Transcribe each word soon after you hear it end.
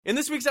In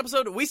this week's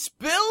episode, we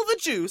spill the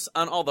juice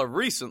on all the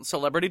recent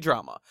celebrity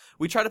drama.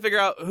 We try to figure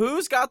out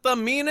who's got the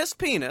meanest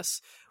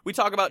penis. We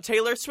talk about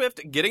Taylor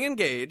Swift getting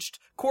engaged.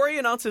 Corey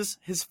announces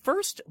his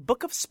first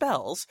book of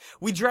spells.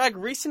 We drag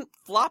recent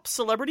flop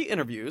celebrity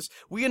interviews.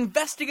 We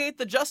investigate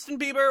the Justin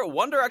Bieber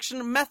One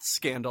Direction meth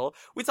scandal.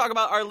 We talk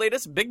about our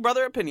latest Big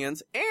Brother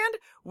opinions. And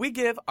we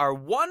give our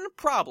one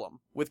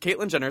problem with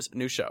Caitlyn Jenner's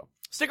new show.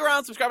 Stick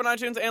around, subscribe on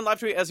iTunes, and live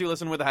tweet as you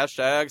listen with the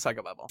hashtag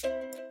Psychobabble.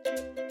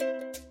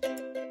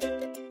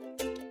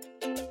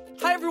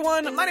 Hi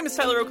everyone, my name is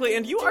Tyler Oakley,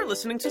 and you are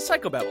listening to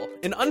Psychobabble,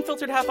 an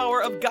unfiltered half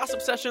hour of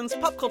gossip sessions,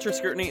 pop culture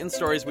scrutiny, and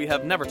stories we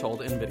have never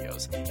told in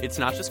videos. It's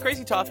not just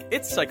crazy talk,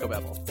 it's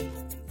Psychobabble.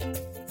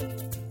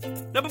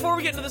 Now before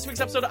we get into this week's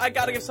episode, I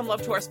gotta give some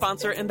love to our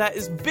sponsor, and that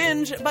is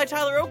Binge by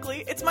Tyler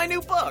Oakley. It's my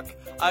new book.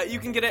 You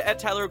can get it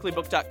at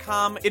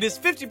tyleroakleybook.com. It is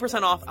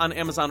 50% off on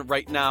Amazon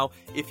right now.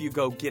 If you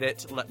go get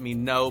it, let me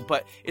know.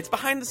 But it's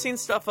behind the scenes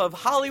stuff of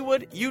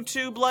Hollywood,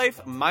 YouTube life,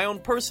 my own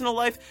personal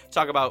life.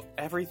 Talk about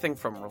everything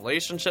from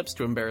relationships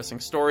to embarrassing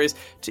stories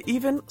to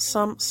even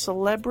some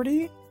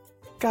celebrity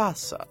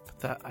gossip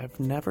that I've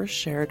never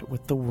shared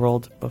with the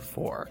world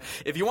before.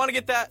 If you want to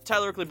get that,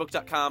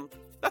 tyleroakleybook.com.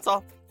 That's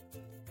all.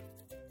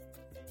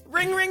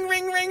 Ring, ring,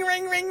 ring, ring,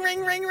 ring, ring,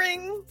 ring, ring,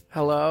 ring.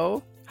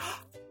 Hello?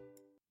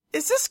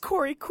 Is this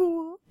Corey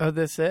Cool? Oh,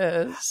 this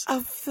is?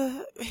 Of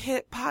the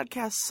hit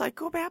podcast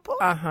Psychobabble?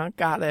 Uh-huh,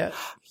 got it.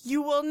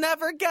 You will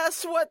never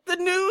guess what the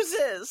news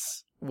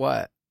is.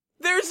 What?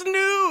 There's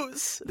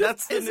news.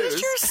 That's the is news. Is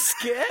this your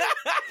skit?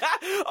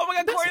 Oh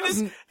my God, Corey,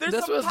 there's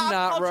this some was pop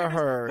not culture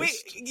rehearsed.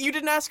 Wait, you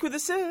didn't ask who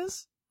this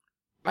is?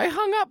 I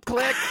hung up,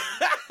 click.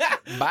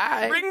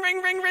 Bye. Ring,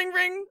 ring, ring, ring,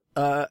 ring.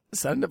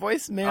 Send a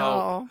voicemail.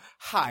 Oh.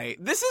 Hi,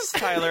 this is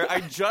Tyler. I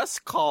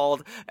just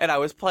called and I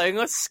was playing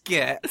a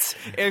skit.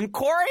 And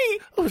Corey...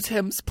 Oh,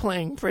 Tim's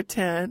playing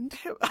pretend.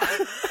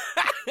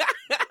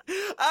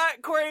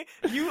 Corey,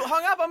 you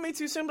hung up on me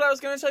too soon, but I was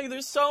going to tell you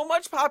there's so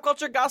much pop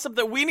culture gossip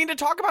that we need to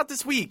talk about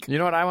this week. You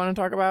know what I want to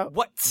talk about?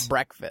 What?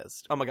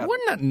 Breakfast. Oh my God.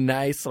 Wouldn't a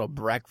nice little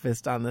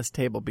breakfast on this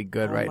table be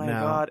good right now? Oh my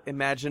God,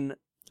 imagine...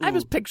 I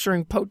was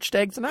picturing poached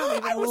eggs, and I don't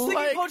even I was thinking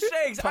like poached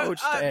eggs.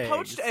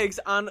 Poached eggs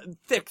on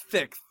thick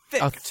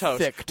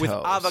toast with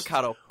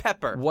avocado,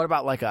 pepper. What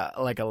about like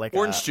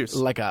orange juice,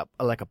 like a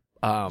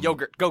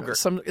yogurt, Go-Gurt.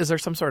 Is there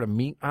some sort of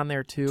meat on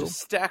there too? Just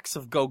stacks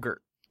of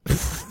Go-Gurt.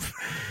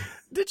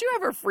 Did you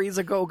ever freeze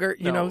a Go-Gurt?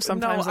 You know,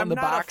 sometimes on the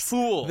box, a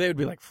fool. They would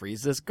be like,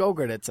 freeze this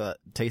Go-Gurt.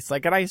 Tastes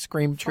like an ice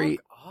cream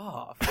treat.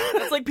 Off.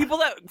 It's like people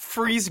that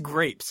freeze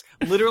grapes.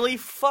 Literally,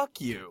 fuck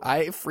you.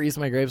 I freeze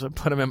my grapes and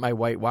put them in my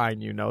white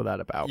wine. You know that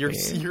about me.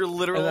 You're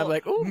literally and I'm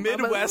like, ooh,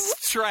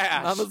 Midwest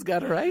trash. Mama's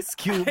got her ice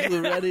cubes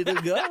ready to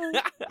go,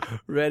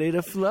 ready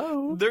to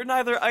flow. They're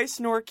neither ice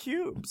nor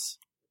cubes.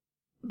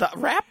 The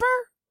rapper?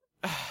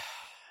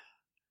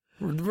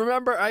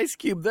 Remember Ice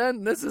Cube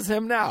then? This is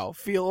him now.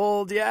 Feel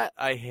old yet?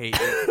 I hate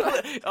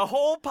it. A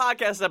whole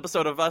podcast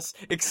episode of us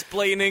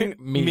explaining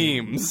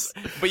memes.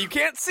 But you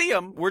can't see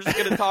them. We're just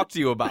going to talk to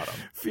you about them.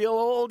 Feel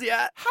old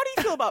yet? How do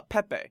you feel about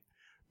Pepe?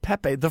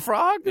 Pepe, the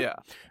frog? Yeah.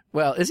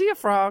 Well, is he a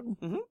frog?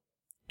 Mm-hmm.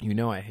 You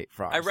know I hate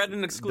frogs. I read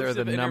an exclusive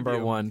They're the interview.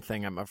 number one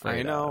thing I'm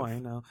afraid of. I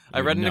know.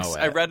 I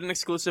read an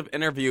exclusive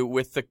interview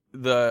with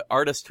the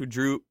artist who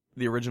drew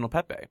the original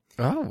Pepe.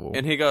 Oh.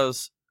 And he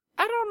goes...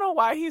 I don't know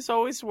why he's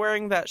always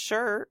wearing that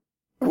shirt.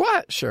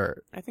 What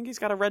shirt? I think he's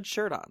got a red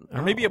shirt on.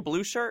 Or maybe a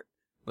blue shirt.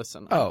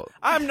 Listen,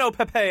 I'm no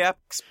Pepe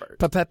expert.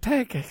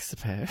 Pepe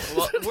expert.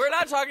 Well, we're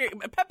not talking...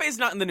 Pepe's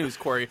not in the news,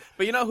 Corey.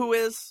 But you know who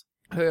is?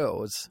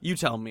 Who's? You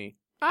tell me.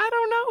 I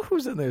don't know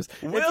who's in the news.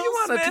 Will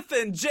Smith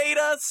and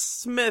Jada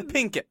Smith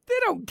Pinkett. They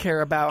don't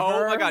care about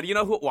her. Oh my God. You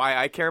know why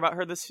I care about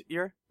her this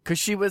year? Because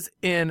she was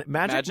in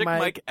Magic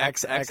Mike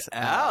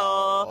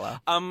XXL.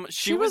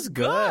 She was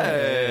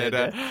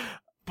good.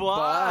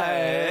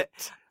 But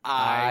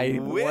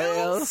I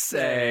will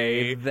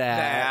say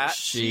that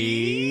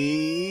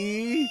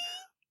she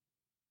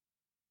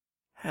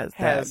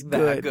has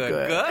good.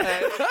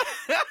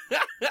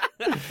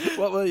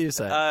 What will you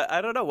say?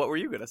 I don't know. What were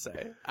you going to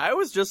say? I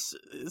was just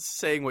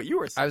saying what you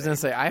were saying. I was going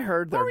to say, I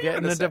heard they're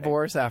getting a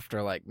divorce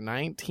after like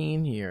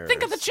 19 years.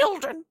 Think of the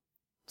children.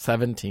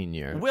 17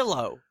 years.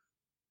 Willow.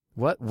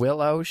 What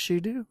will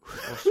she do?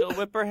 Well, she'll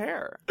whip her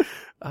hair.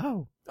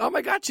 Oh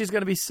my God, she's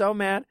going to be so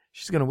mad.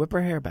 She's going to whip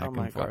her hair back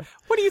and forth.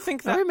 What do you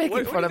think that... We're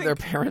making fun of their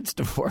parents'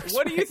 divorce.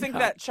 What do you think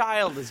that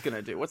child is going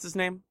to do? What's his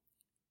name?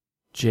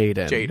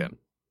 Jaden.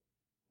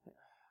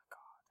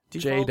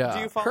 Jada. Do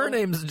you follow? Her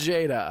name's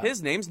Jada.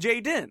 His name's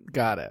Jaden.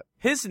 Got it.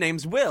 His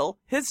name's Will.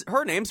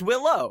 Her name's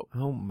Willow.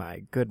 Oh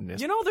my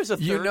goodness. You know there's a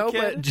third kid? You know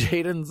but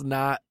Jada's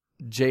not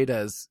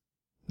Jaden's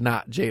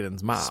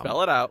mom.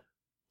 Spell it out.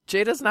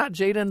 Jada's not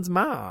Jaden's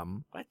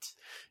mom. What?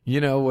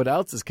 You know what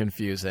else is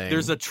confusing?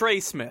 There's a Trey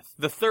Smith,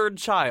 the third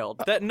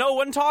child, that no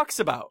one talks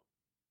about.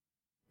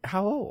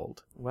 How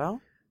old?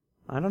 Well,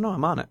 I don't know.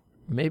 I'm on it.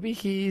 Maybe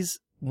he's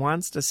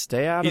wants to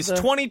stay out He's of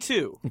the...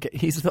 22. Okay,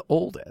 he's the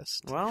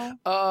oldest. Well...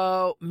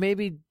 Oh,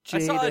 maybe Jaden I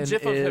saw a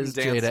gif of him is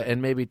dancing. Jada,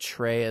 and maybe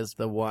Trey is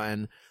the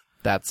one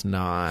That's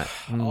not.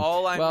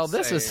 All I'm Well,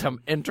 this is saying- some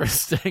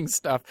interesting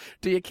stuff.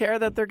 Do you care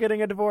that they're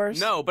getting a divorce?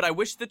 No, but I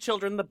wish the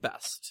children the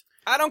best.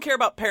 I don't care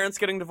about parents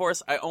getting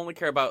divorced. I only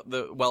care about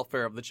the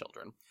welfare of the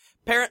children.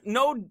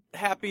 No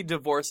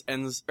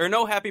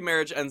happy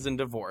marriage ends in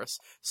divorce.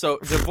 So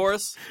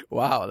divorce,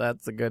 Wow,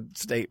 that's a good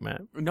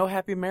statement. no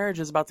happy marriage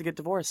is about to get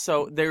divorced.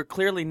 So they're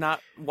clearly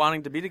not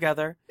wanting to be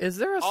together. Is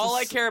there All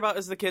I care about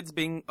is the kids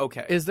being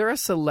okay. Is there a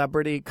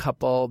celebrity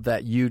couple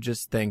that you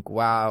just think,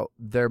 wow,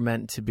 they're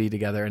meant to be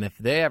together, and if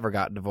they ever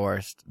got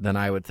divorced, then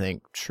I would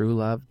think true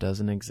love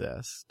doesn't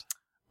exist?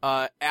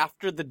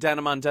 After the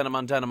denim on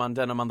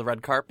the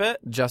red carpet.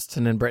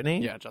 Justin and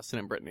Brittany? Yeah, Justin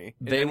and Brittany.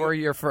 They were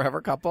your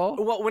forever couple?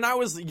 Well, when I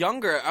was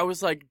younger, I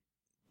was like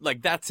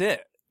that's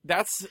it.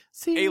 That's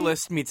See?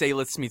 A-list meets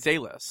A-list meets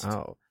A-list.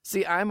 Oh.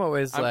 See, I'm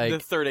always The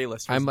third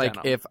A-list was I'm like,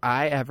 denim. if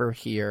I ever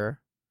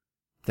hear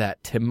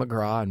that Tim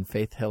McGraw and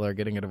Faith Hill are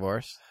getting a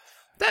divorce,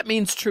 that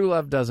means true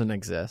love doesn't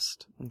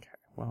exist. Okay.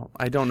 Well,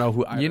 I don't know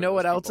who either You know of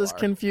what those else people is are.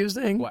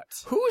 confusing? What?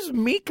 Who's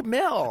Meek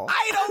Mill?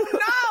 I don't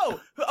know.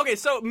 Okay,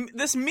 so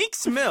this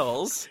Meeks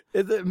Mills,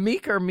 Is it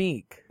Meek or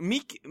Meek?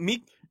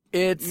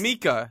 It's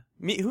Mika.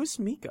 Who's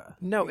Mika?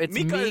 No, it's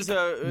Mika Meek is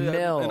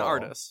Mill. an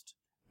artist.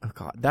 Oh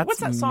God, that's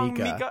What's that song,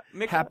 Mika.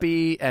 Mika?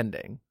 Happy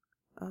ending.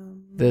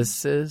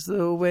 This is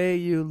the way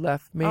you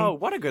left me. Oh,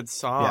 what a good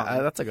song.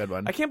 yeah, that's a good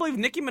one. I can't believe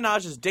Nicki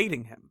Minaj is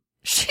dating him.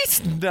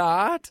 She's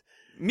not.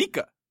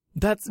 Mika.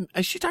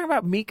 Is she talking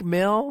about Meek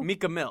Mill?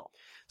 Mika Mill.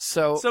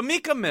 So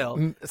Mika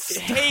Mill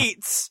stop.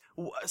 hates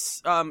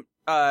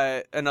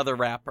another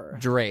rapper.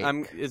 Drake.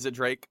 Is it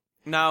Drake?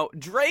 Now,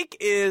 Drake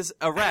is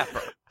a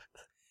rapper.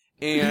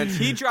 And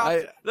he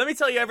dropped... let me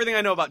tell you everything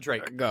I know about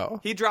Drake. Go.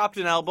 He dropped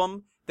an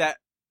album that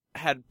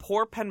had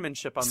poor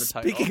penmanship on the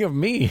Speaking of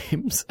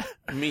memes,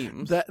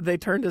 memes. they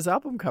turned his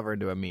album cover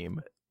into a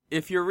meme.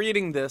 If you're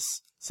reading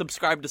this,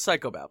 subscribe to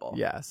Psychobabble.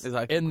 Yes, Is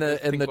I in the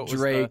think what was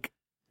Drake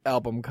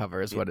album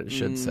cover is what it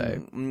should say.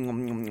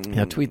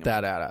 Yeah, tweet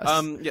that at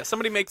us. Yeah,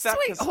 somebody makes that.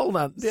 Sweet. Hold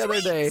on. The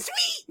other day,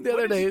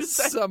 What did you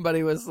say?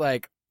 somebody was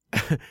like,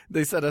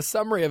 they said a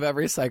summary of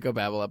every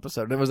Psychobabble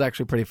episode. It was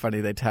actually pretty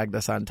funny. They tagged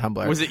us on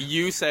Tumblr. Was it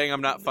you saying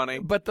I'm not funny?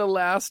 But the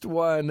last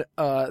one,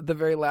 the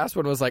very last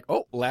one was like,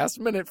 oh, last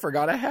minute,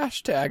 forgot a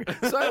hashtag.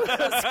 So I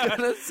was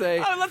going to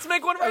say, Oh, let's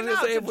make one I right was gonna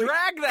now. say, To if we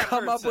drag that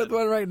come up person. with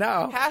one right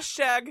now.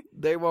 Hashtag.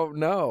 They won't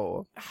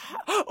know.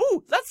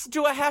 Oh, let's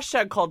do a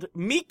hashtag called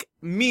Meek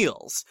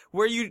Meals,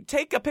 where you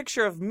take a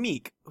picture of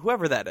Meek,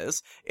 whoever that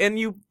is, and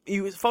you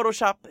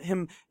Photoshop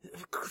him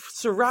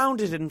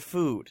surrounded in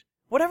food.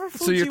 Whatever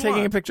food So you're you taking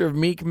want. a picture of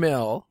Meek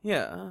Mill,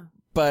 Yeah.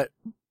 but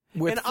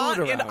with And, food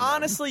around and him.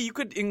 honestly, you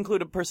could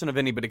include a person of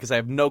anybody because I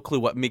have no clue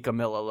what Mika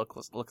Milla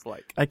looks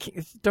like. I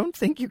don't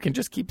think you can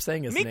just keep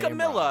saying his Mika name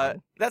Milla,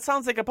 wrong. that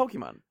sounds like a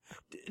Pokemon.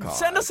 God.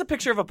 Send us a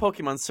picture of a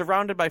Pokemon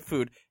surrounded by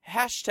food.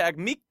 Hashtag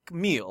Meek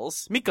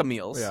Meals, Mika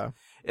Meals. Yeah.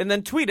 And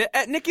then tweet it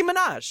at Nicki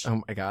Minaj.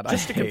 Oh my God,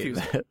 Just I to hate confuse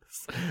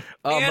this.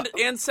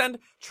 And send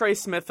Trey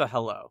Smith a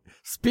hello.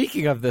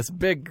 Speaking of this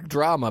big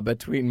drama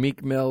between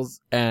Meek Mills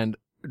and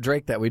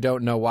Drake that we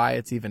don't know why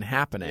it's even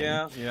happening.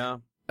 Yeah.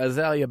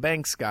 Azalea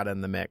Banks got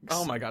in the mix.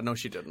 Oh my God, no,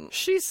 she didn't.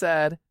 She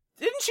said,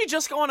 Didn't she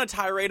just go on a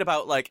tirade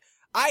about like,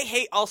 I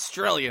hate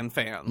Australian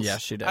fans?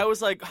 Yes, she did. I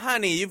was like,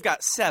 honey, you've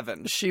got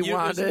 7.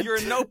 You're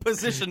in no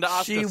position to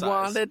she ostracize.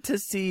 wanted to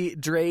see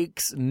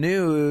Drake's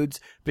nudes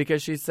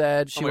because she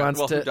said she Oh my God, wants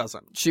well, to. who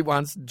doesn't? She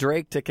wants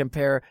Drake to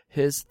compare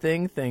his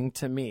thing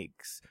to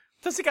Meek's.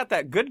 Does he got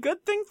that good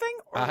thing?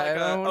 Or I like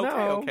don't a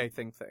know. okay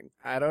thing?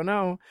 I don't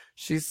know.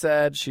 She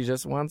said she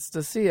just wants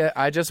to see it.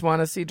 I just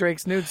want to see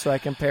Drake's nude so I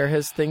compare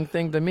his thing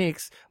to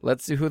Meek's.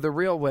 Let's see who the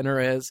real winner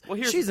is. Well,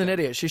 here's She's the an thing.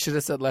 idiot. She should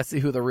have said, let's see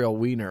who the real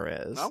wiener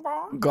is.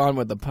 Okay. Gone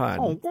with the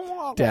pun.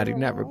 Daddy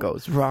never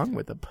goes wrong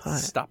with a pun.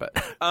 Stop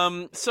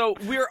it. So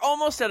we're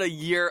almost at a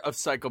year of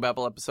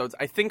Psychobabble episodes.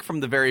 I think from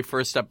the very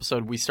first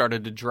episode, we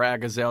started to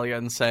drag Azalea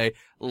and say,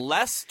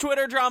 less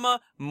Twitter drama,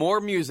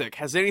 more music.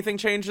 Has anything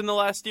changed in the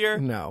last year?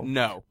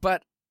 No.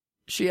 But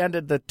she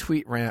ended the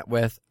tweet rant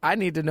with, I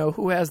need to know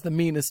who has the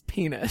meanest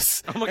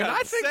penis. Oh my God. And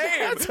I think same,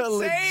 that's a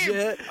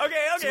legit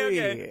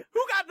Okay. tweet.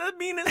 Who got the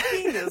meanest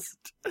penis?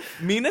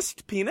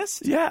 Meanest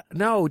penis? Yeah,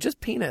 no, just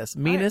penis.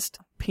 Meanest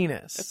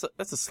penis.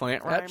 That's a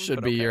slant rhyme. That should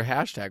but be okay. your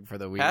hashtag for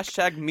the week.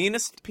 Hashtag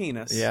meanest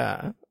penis.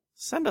 Yeah.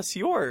 Send us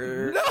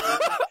your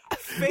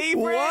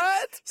favorite.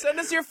 What? Send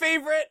us your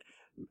favorite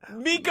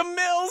Mika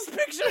Mills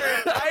picture.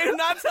 I am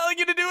not telling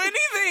you to do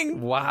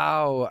anything.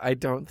 Wow, I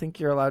don't think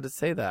you're allowed to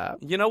say that.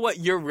 You know what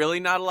you're really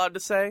not allowed to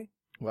say?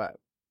 What?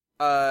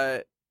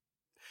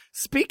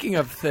 Speaking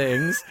of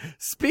things,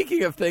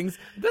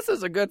 this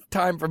is a good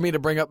time for me to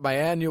bring up my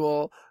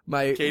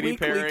weekly Katy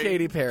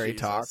Perry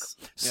Jesus. talk.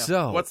 Yeah.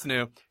 So, What's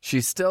new?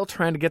 she's still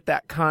trying to get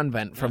that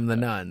convent from the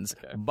nuns,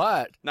 Okay.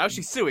 but Now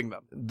she's suing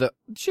them. there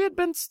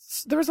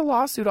was a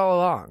lawsuit all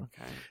along.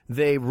 Okay.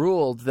 They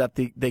ruled that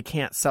they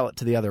can't sell it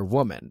to the other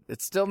woman.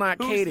 It's still not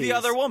Who's Katie's. the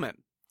other woman?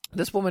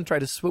 This woman tried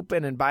to swoop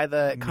in and buy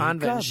the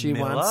convent. She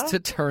Milla? wants to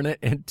turn it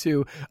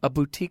into a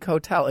boutique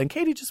hotel, and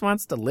Katie just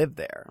wants to live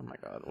there. Oh my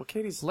God. Well,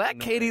 Katie's Let annoying.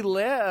 Katie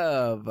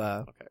live.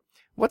 Okay.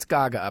 What's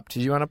Gaga up to?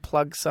 Do you want to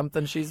plug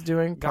something she's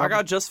doing?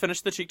 Gaga just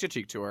finished the Cheek to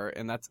Cheek tour,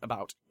 and that's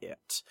about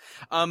it.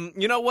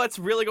 You know what's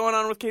really going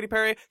on with Katy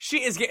Perry?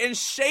 She is getting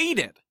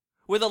shaded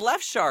with a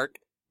left shark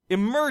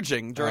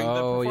emerging during the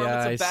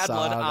performance of Bad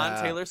Blood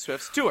on Taylor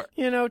Swift's tour.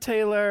 You know,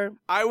 Taylor,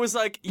 I was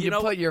like, you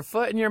know, put your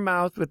foot in your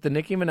mouth with the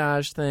Nicki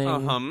Minaj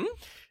thing.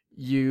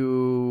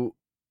 You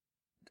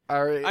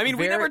are. I mean,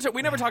 we never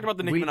talked about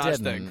the Nicki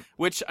Minaj thing,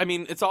 which, I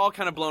mean, it's all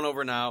kind of blown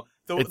over now.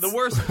 The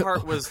worst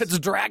part was let's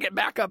drag it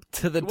back up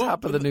to the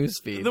top of the news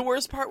feed. The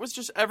worst part was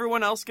just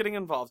everyone else getting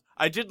involved.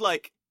 I did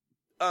like,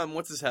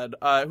 what's his head?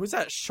 Who's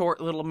that short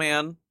little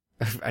man?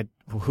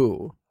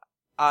 Who?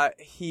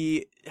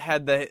 He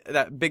had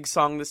that big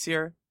song this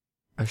year.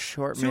 A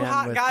short Too man.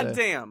 hot, with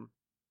goddamn.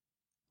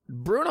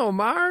 Bruno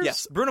Mars?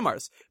 Yes, Bruno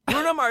Mars.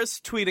 Bruno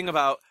Mars tweeting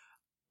about,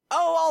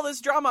 all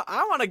this drama,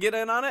 I want to get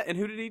in on it.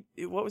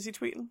 And what was he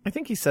tweeting? I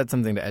think he said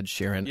something to Ed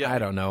Sheeran. Yeah. I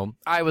don't know.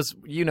 I was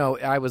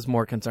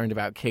more concerned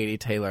about Katy,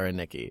 Taylor, and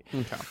Nicki.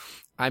 Okay.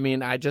 I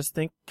mean, I just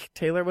think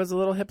Taylor was a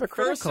little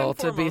hypocritical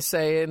to be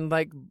saying,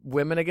 like,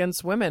 women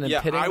against women and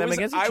pitting them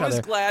against each other. I was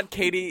glad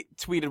Katy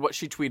tweeted what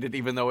she tweeted,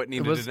 even though it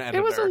needed an editor.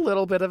 It was a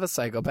little bit of a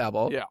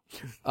psychobabble. Yeah.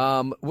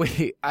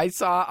 I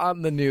saw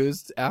on the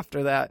news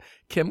after that,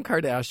 Kim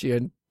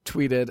Kardashian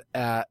tweeted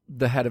at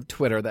the head of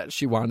Twitter that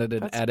she wanted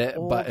an edit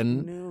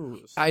button.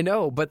 News. I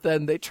know, but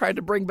then they tried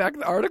to bring back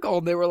the article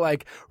and they were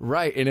like,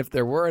 right, and if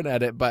there were an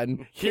edit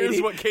button,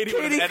 Katy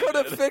could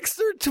have fixed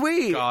her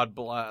tweet. God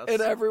bless.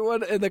 And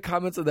everyone in the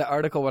comments of the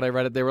article when I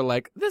read it, they were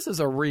like, this is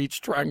a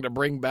reach trying to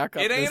bring back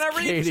up it ain't this a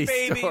reach, Katy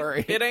baby.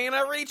 story. It ain't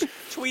a reach.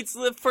 Tweets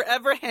live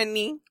forever,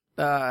 Henny.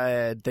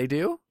 They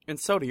do? And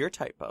so do your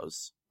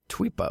typos.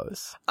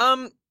 Tweepos.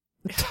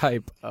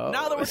 Typos.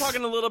 Now that we're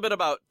talking a little bit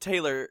about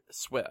Taylor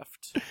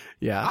Swift,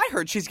 yeah, I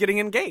heard she's getting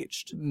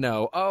engaged.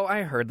 No. Oh,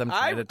 I heard them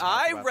try to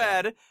talk about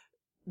read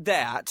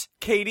that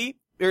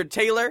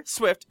Taylor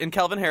Swift and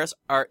Calvin Harris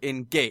are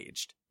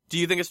engaged. Do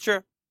you think it's true?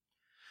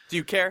 Do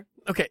you care?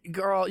 Okay,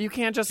 girl, you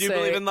can't just say... Do you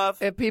believe in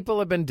love? If people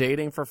have been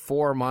dating for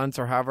 4 months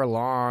or however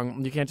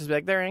long, you can't just be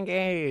like, they're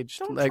engaged.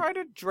 Don't try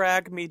to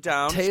drag me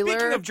down.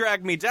 Speaking of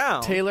drag me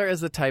down... Taylor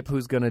is the type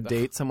who's going to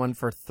date someone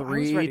for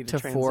 3 to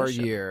 4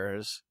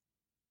 years.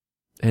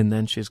 And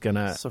then she's going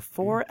to... So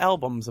 4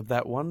 albums of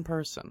that one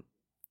person.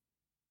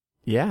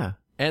 Yeah.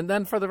 And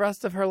then for the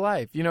rest of her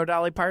life. You know,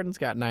 Dolly Parton's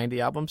got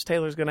 90 albums.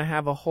 Taylor's going to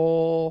have a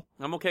whole...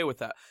 I'm okay with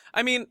that.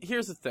 I mean,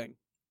 here's the thing.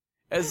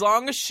 As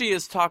long as she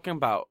is talking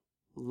about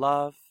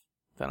love,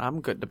 then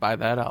I'm good to buy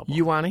that album.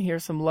 You want to hear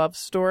some love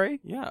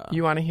story? Yeah.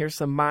 You want to hear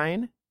some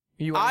mine?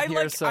 You want to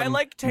hear some I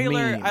like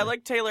Taylor. mean? I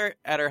like Taylor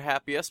at her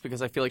happiest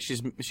because I feel like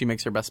she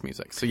makes her best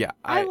music. So yeah,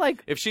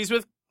 if she's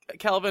with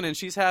Calvin and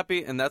she's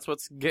happy and that's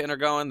what's getting her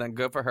going, then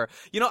good for her.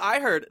 You know, I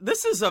heard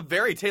this is a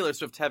very Taylor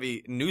Swift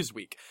heavy news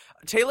week.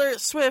 Taylor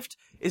Swift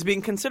is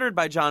being considered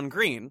by John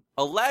Green.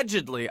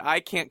 Allegedly, I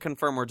can't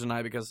confirm or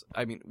deny because,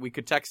 I mean, we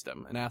could text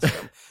him and ask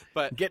him.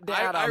 But get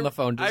Dad on the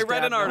phone. I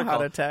read an article. How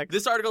to text.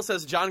 This article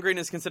says John Green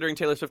is considering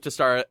Taylor Swift to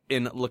star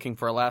in Looking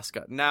for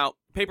Alaska. Now,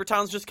 Paper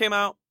Towns just came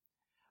out.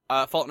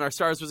 Fault in Our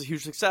Stars was a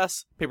huge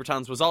success. Paper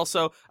Towns was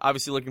also.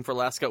 Obviously, Looking for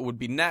Alaska would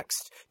be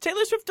next.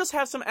 Taylor Swift does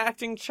have some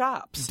acting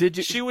chops. Did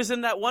you? She was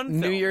in that one film.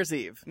 New Year's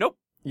Eve. Nope.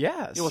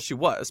 Yes. Yeah, well, she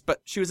was, but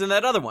she was in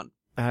that other one.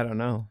 I don't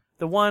know.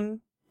 The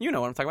one, you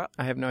know what I'm talking about.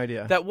 I have no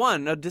idea. That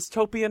one, a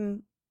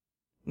dystopian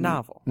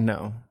novel.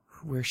 No.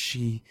 Where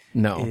she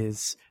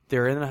is,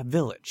 they're in a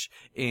village,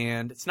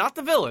 and it's not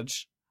the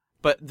village,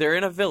 but they're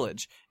in a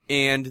village,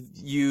 and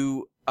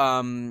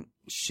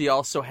she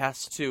also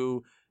has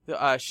to,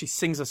 she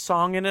sings a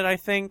song in it, I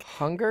think.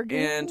 Hunger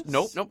Games? And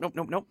nope.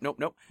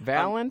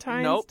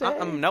 Valentine's Day?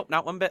 Nope,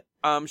 not one bit.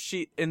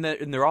 And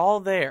they're all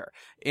there,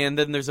 and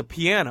then there's a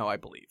piano, I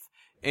believe.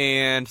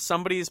 And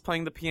somebody is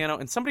playing the piano,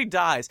 and somebody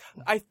dies.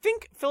 I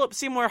think Philip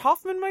Seymour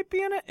Hoffman might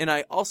be in it, and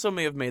I also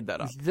may have made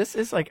that up. This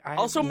is like...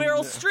 Also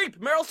Meryl Streep.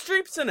 Meryl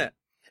Streep's in it.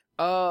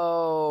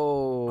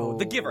 Oh.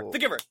 The Giver.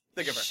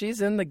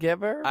 She's in The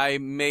Giver? I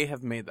may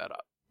have made that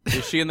up.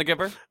 Is she in The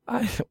Giver?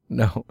 I don't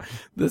know.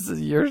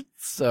 You're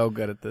so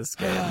good at this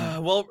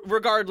game. Well,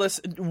 regardless,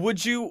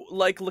 would you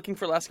like Looking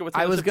for Alaska with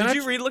Taylor Swift? Did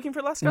you read Looking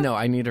for Alaska? No,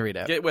 I need to read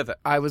it. Get with it.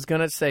 I was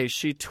going to say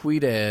she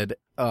tweeted,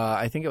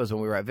 I think it was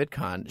when we were at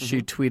VidCon,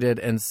 she tweeted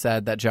and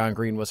said that John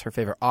Green was her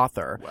favorite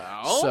author.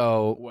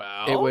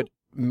 It would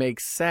make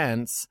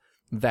sense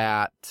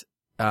that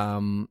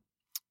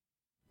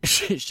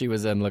she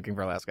was in Looking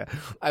for Alaska.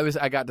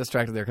 I got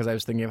distracted there because I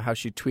was thinking of how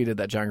she tweeted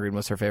that John Green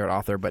was her favorite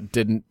author, but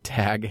didn't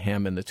tag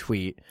him in the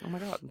tweet. Oh my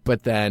God.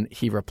 But then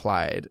he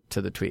replied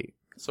to the tweet.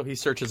 So he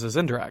searches his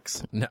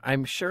indirects. No,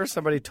 I'm sure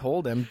somebody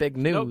told him. Big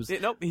news.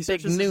 Nope, he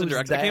searches his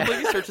indirects. I can't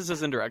believe he searches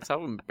his indirects.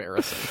 How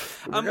embarrassing.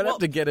 We're going to have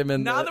to get him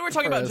in. Now that we're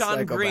talking about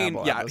John Green,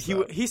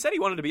 he said he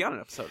wanted to be on an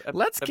episode.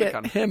 Let's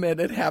get him in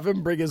and have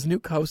him bring his new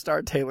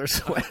co-star, Taylor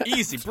Swift.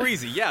 Easy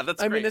breezy. Yeah,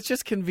 that's great. I mean, it's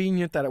just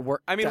convenient that it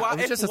worked. I mean,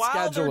 it's just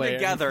while they're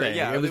together, thing.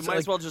 Yeah, we might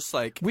as well just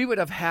like... We would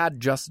have had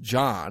just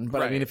John,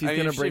 but I mean, if he's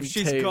going to bring if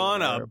she's Taylor,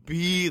 gonna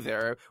be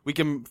there, we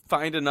can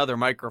find another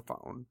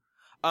microphone.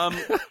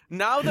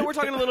 Now that we're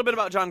talking a little bit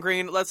about John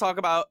Green, let's talk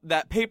about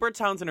that Paper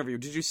Towns interview.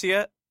 Did you see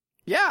it?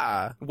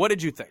 Yeah. What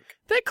did you think?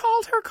 They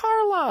called her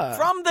Carla.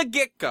 From the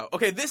get-go.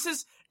 Okay, this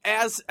is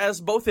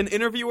as both an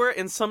interviewer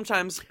and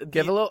sometimes...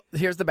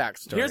 Here's the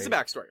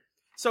backstory.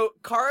 So,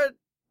 Cara,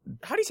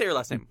 how do you say your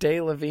last name?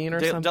 Delevingne or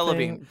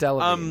something?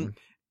 Delevingne.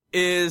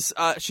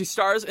 She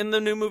stars in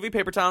the new movie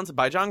Paper Towns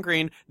by John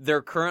Green.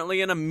 They're currently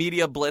in a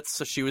media blitz,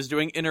 so she was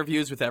doing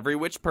interviews with every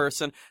witch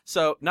person.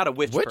 So, not a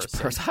witch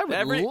person.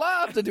 I would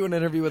love to do an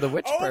interview with a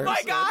witch person. Oh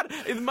my God!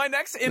 In my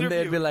next interview.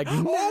 And they'd be like,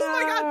 no. Oh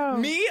my God!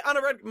 Me on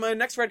my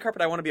next red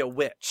carpet, I want to be a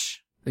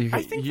witch.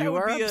 I think you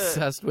are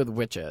obsessed with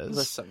witches.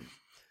 Listen.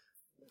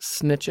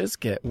 Snitches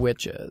get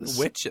witches.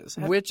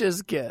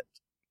 Witches get.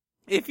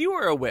 If you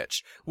were a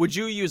witch, would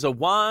you use a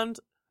wand,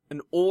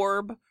 an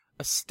orb,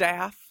 a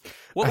staff?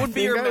 What would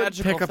be your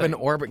magical pick up an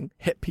orb and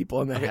hit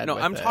people in the head. No,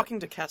 I'm talking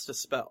to cast a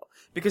spell.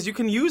 Because you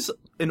can use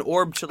an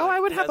orb to I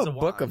would have a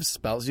book of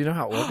spells. You know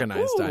how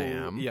organized I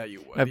am. Yeah,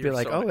 you would. I'd be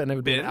like, and it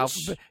would be an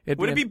alphabet.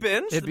 Would it be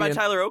Binge by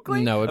Tyler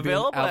Oakley? No, it'd be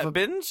available at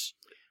Binge?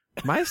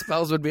 My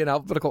spells would be in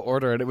alphabetical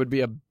order, and it would be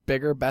a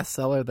bigger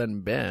bestseller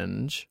than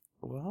Binge.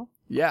 Well,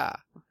 yeah.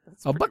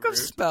 A Book of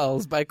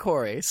Spells by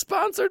Corey,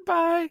 sponsored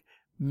by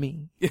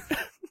me.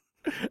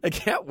 I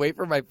can't wait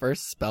for my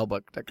first spell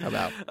book to come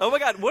out. Oh my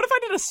God, what if I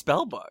did a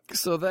spell book?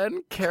 So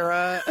then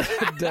Cara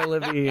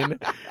Delevingne,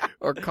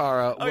 or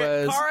Cara,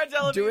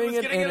 was doing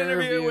an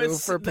interview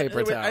for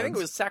Paper Towns. I think it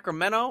was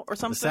Sacramento or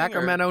something.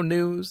 Sacramento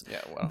News.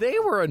 Yeah, well. They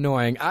were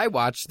annoying. I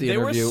watched the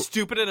interview. They were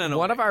stupid and annoying.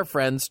 One of our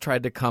friends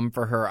tried to come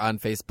for her on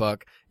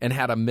Facebook and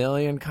had 1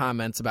 million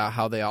comments about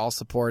how they all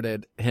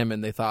supported him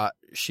and they thought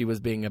she was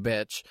being a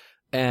bitch.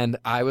 And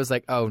I was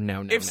like, oh,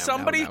 no. If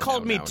somebody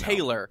called me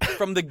Taylor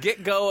from the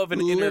get-go of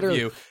an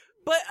interview.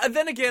 But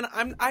then again,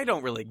 I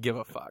don't really give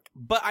a fuck.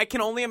 But I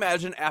can only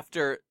imagine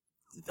after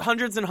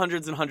hundreds and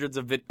hundreds and hundreds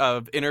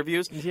of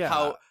interviews,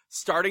 how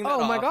starting that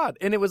off. Oh, my God.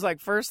 And it was like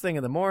first thing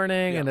in the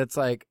morning, and it's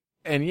like,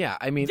 and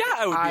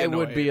I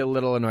would be a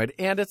little annoyed.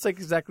 And it's like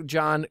exactly,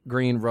 John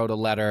Green wrote a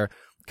letter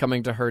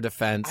coming to her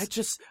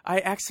defense. I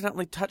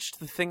accidentally touched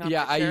the thing on my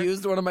chair. I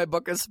used one of my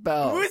Book of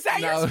Spells. Was that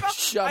your spell?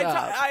 Shut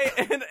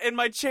up. And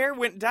my chair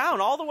went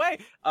down all the way.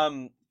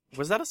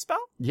 Was that a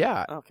spell?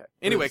 Yeah. Okay.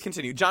 Anyway,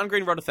 continue. John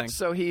Green wrote a thing.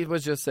 So he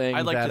was just saying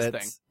I liked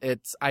his thing.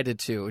 I did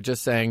too.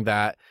 Just saying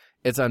that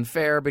it's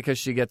unfair because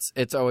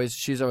she's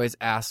always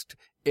asked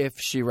if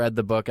she read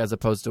the book as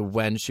opposed to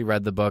when she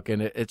read the book.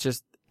 And it's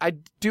just, I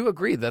do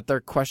agree that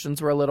their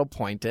questions were a little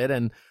pointed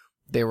and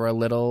they were a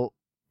little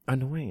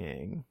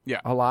annoying.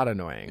 Yeah. A lot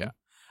annoying. Yeah.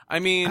 I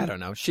mean, I don't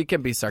know. She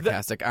can be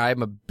sarcastic.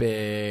 I'm a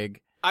big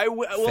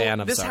fan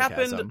of this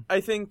sarcasm. Happened, I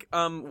think,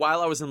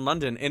 while I was in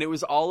London, and it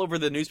was all over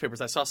the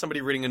newspapers. I saw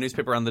somebody reading a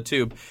newspaper on the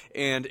tube,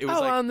 and it was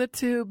like, on the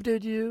tube,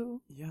 did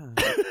you? Yeah.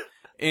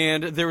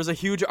 And there was a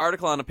huge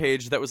article on a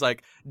page that was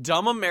like,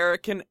 dumb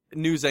American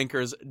news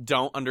anchors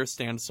don't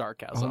understand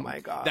sarcasm. Oh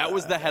my God. That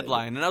was the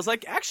headline. And I was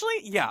like,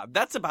 actually, yeah,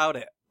 that's about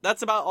it.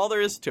 That's about all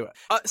there is to it.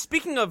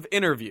 Speaking of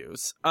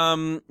interviews,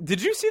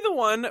 did you see the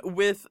one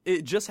with,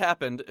 it just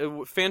happened,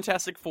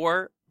 Fantastic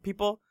Four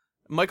people?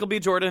 Michael B.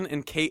 Jordan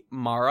and Kate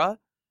Mara.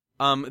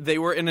 They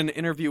were in an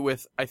interview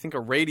with, I think, a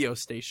radio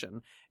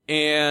station.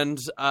 And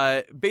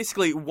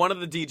basically, one of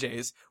the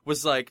DJs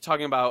was like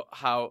talking about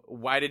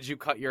why did you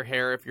cut your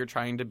hair if you're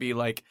trying to be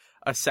like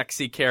a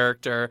sexy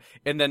character?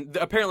 And then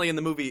apparently in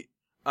the movie,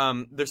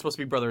 they're supposed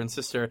to be brother and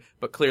sister,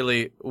 but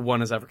clearly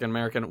one is African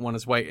American, one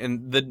is white.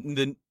 And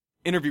the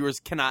interviewers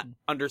cannot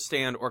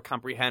understand or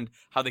comprehend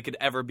how they could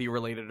ever be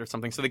related or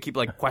something. So they keep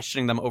like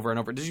questioning them over and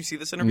over. Did you see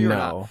this interview or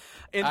not?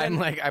 And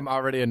then, I'm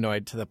already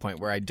annoyed to the point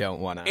where I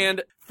don't want to.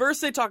 And first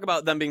they talk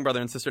about them being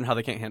brother and sister and how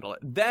they can't handle it.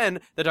 Then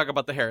they talk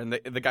about the hair and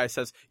the guy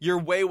says, you're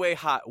way, way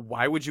hot.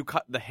 Why would you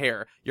cut the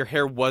hair? Your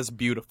hair was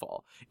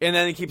beautiful. And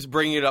then he keeps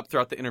bringing it up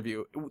throughout the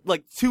interview.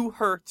 Like to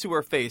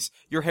her face,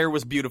 your hair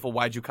was beautiful.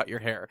 Why'd you cut your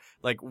hair?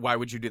 Like, why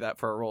would you do that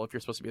for a role if you're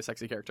supposed to be a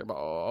sexy character? Blah,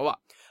 blah, blah,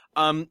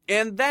 blah.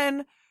 And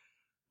then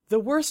the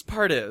worst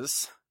part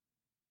is,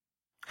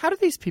 how do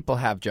these people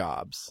have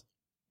jobs?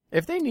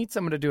 If they need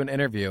someone to do an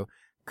interview,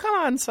 come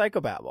on,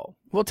 Psychobabble.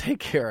 We'll take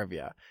care of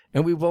you.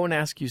 And we won't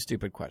ask you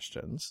stupid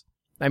questions.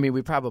 I mean,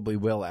 we probably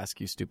will ask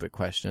you stupid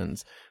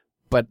questions,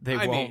 but they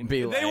won't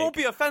be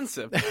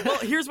offensive. Well,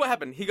 here's what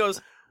happened. He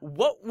goes,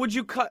 what would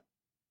you cut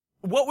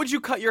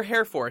your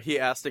hair for? He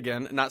asked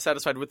again, not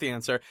satisfied with the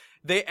answer.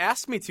 They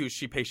asked me to,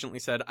 she patiently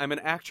said. I'm an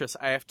actress.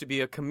 I have to be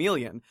a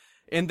chameleon.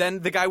 And then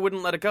the guy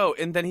wouldn't let it go.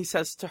 And then he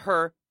says to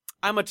her,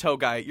 I'm a toe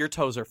guy. Your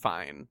toes are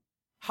fine.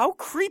 How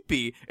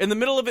creepy in the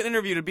middle of an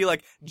interview to be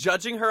like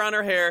judging her on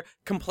her hair,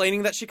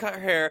 complaining that she cut her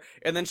hair.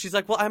 And then she's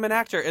like, well, I'm an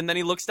actor. And then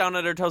he looks down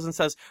at her toes and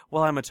says,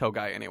 well, I'm a toe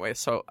guy anyway.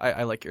 So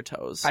I like your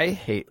toes. I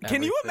hate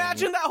everything. Can you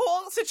imagine that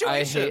whole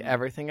situation? I hate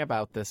everything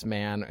about this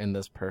man and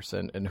this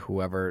person and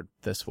whoever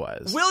this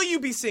was. Will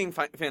you be seeing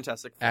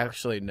Fantastic Four?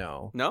 Actually,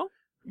 no. No?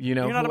 You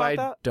know who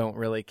I don't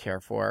really care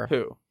for?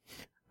 Who?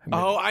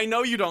 I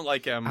know you don't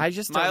like him. I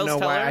just don't know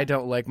why I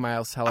don't like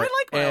Miles Teller. I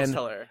like Miles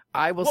Teller.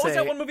 I will say... What was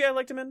that one movie I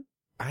liked him in?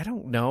 I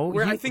don't know.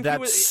 Where I think he that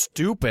was-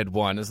 stupid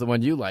one is the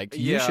one you liked.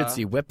 You Yeah. should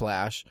see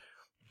Whiplash.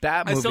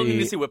 That I still need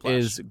movie to see Whiplash.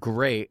 is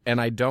great, and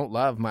I don't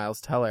love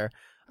Miles Teller.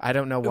 I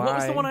don't know why. What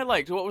was the one I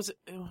liked? What was it?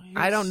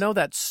 I don't know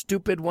that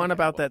stupid one Okay,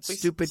 about well, that please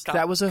stupid. stop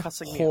That was a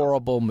cussing me out.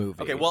 horrible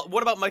movie. Okay, well,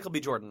 what about Michael B.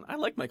 Jordan? I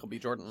like Michael B.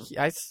 Jordan.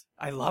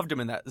 I loved him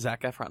in that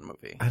Zac Efron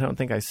movie. don't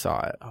think I saw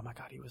it. Oh my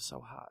god, he was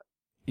so hot.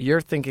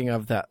 You're thinking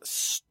of that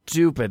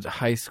stupid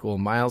high school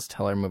Miles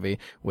Teller movie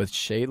with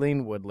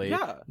Shailene Woodley.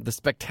 Yeah. The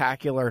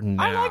Spectacular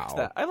Now. I liked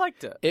that. I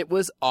liked it. It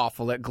was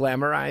awful. It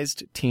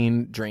glamorized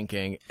teen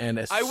drinking in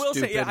a I will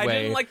say, stupid I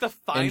way didn't like the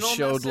final and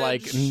showed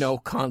message. like no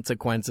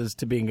consequences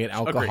to being an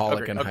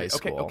alcoholic in high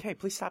school. Okay,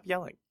 please stop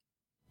yelling.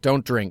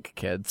 Don't drink,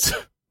 kids.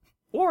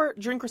 Or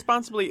drink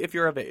responsibly if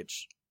you're of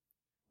age.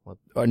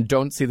 And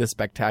don't see The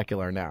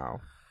Spectacular Now.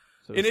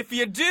 So And if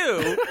you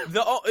do,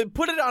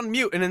 put it on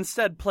mute and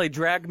instead play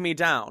Drag Me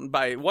Down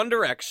by One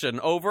Direction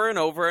over and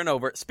over and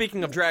over.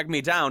 Speaking of Drag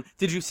Me Down,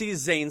 did you see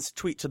Zayn's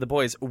tweet to the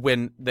boys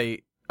when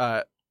they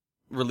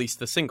released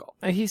the single?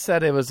 he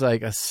said it was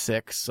like a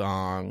sick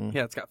song.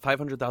 Yeah, it's got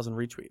 500,000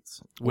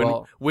 retweets.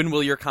 Well- When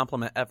will your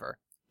compliment ever?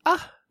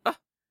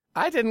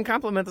 I didn't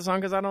compliment the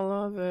song because I don't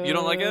love it. You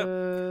don't like it?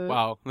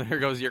 Wow, there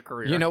goes your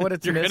career. You know what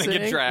it's You're missing? gonna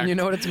get dragged. You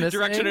know what it's missing?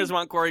 Directioners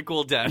want Corey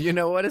Cool dead. You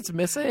know what it's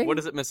missing? What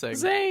is it missing?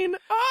 Zayn.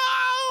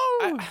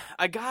 Oh!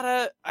 I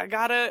gotta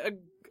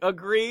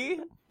agree.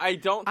 I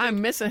don't. Think,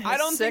 I'm missing his I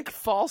don't sick think-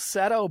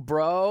 falsetto,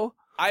 bro.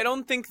 I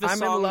don't think the I'm in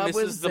song love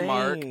misses with the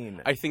mark.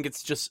 Zayn. I think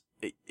it's just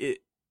it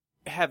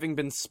having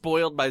been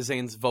spoiled by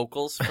Zayn's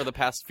vocals for the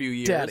past few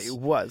years. Daddy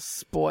was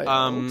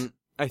spoiled.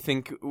 I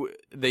think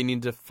they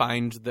need to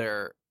find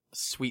their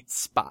sweet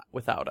spot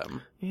without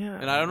him. Yeah.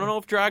 And I don't know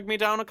if Drag Me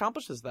Down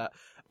accomplishes that.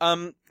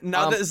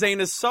 Now that Zayn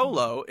is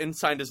solo and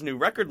signed his new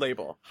record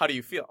label, how do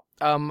you feel?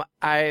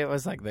 I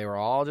was like, they were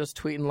all just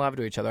tweeting love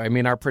to each other. I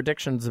mean, our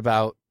predictions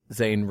about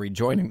Zayn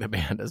rejoining the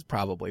band is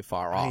probably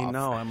far off. I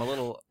know. I'm a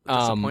little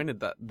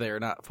disappointed that they're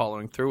not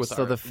following through with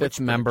So our the fifth witch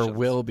member predictions.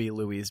 will be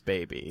Louis'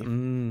 baby.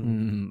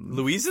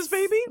 Louise's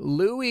baby?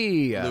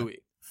 Louis. Louis.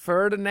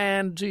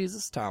 Ferdinand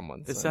Jesus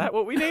Tomlinson. Is that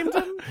what we named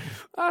him?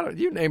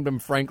 You named him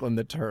Franklin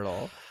the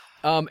Turtle.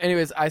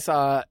 Anyways, I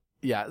saw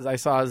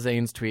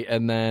Zayn's tweet,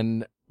 and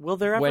then Will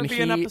there ever When be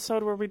an he-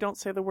 episode where we don't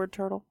say the word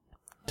turtle?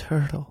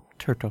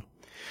 Turtle.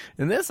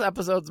 And this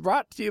episode's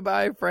brought to you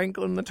by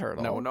Franklin the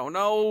Turtle.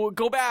 No.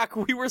 Go back.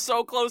 We were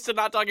so close to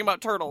not talking about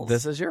turtles.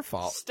 This is your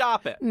fault.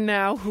 Stop it.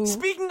 Now who?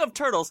 Speaking of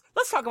turtles,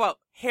 let's talk about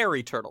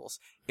hairy turtles.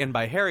 And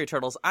by hairy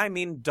turtles, I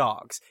mean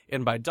dogs.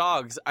 And by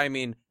dogs, I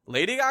mean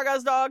Lady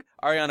Gaga's dog,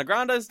 Ariana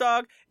Grande's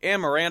dog,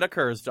 and Miranda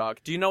Kerr's dog.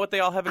 Do you know what they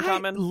all have in I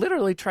common?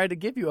 literally tried to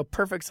give you a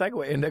perfect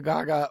segue into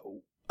Gaga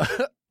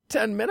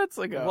 10 minutes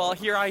ago. Well,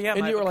 here I am.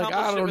 and you I've were like,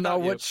 accomplished I it don't know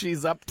without you. what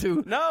she's up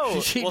to. No.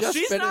 She well, just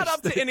she's not finished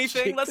up to the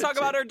anything. Chick Let's talk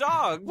about her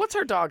dog. What's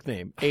her dog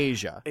name?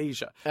 Asia.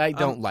 Asia. I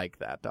don't like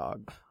that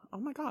dog. Oh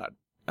my god.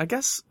 I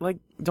guess,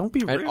 don't be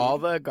rude. And all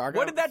the Gaga.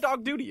 What did that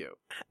dog do to you?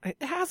 It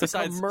has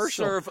Besides a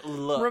commercial. serve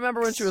looks. Remember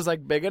when she was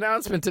like, big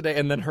announcement today,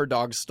 and then her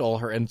dog stole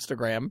her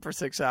Instagram for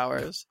 6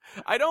 hours?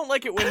 I don't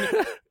like it when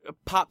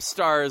pop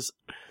stars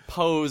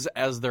pose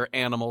as their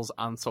animals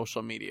on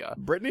social media.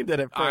 Britney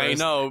did it first. I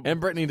know.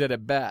 And Britney did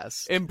it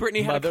best. And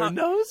Britney had Mother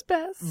knows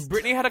best.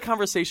 Britney had a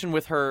conversation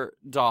with her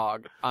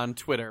dog on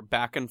Twitter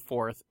back and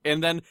forth,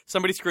 and then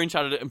somebody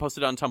screenshotted it and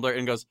posted it on Tumblr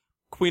and goes,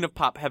 Queen of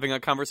Pop having a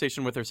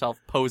conversation with herself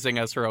posing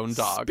as her own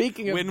dog.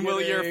 Speaking of when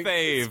will your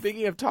fave?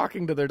 Speaking of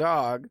talking to their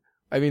dog,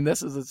 I mean,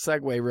 this is a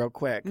segue real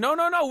quick. No.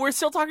 We're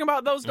still talking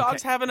about those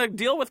dogs having a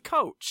deal with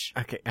Coach.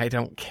 Okay, I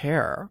don't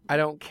care. I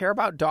don't care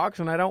about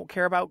dogs, and I don't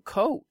care about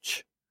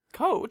Coach.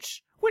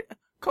 Coach? What?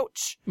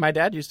 Coach? My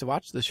dad used to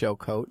watch the show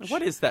Coach.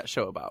 What is that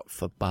show about?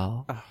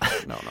 Football.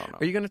 No.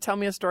 Are you going to tell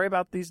me a story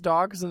about these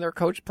dogs and their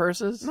Coach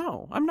purses?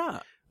 No, I'm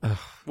not.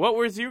 What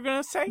was you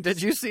going to say?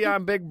 Did you see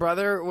on Big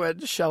Brother when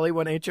Shelly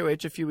went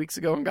HOH a few weeks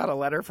ago and got a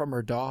letter from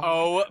her dog?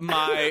 Oh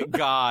my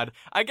god.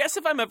 I guess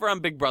if I'm ever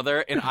on Big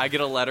Brother and I get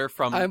a letter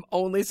from I'm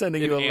only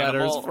sending you an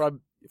letters animal.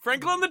 from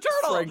Franklin the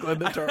Turtle. Franklin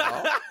the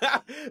Turtle.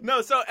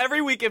 No, so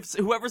every week, if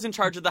whoever's in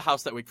charge of the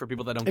house that week, for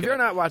people that don't If get you're it,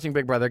 not watching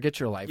Big Brother, get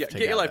your life together.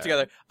 get your life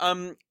together.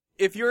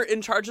 If you're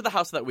in charge of the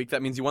house that week,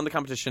 that means you won the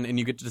competition and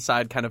you get to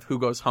decide kind of who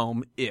goes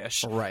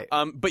home-ish. Right.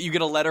 But you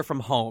get a letter from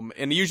home,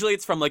 and usually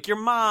it's from like your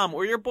mom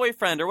or your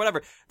boyfriend or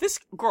whatever. This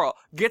girl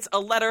gets a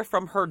letter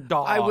from her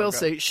dog. I will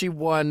say she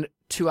won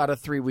 2 out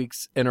of 3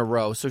 weeks in a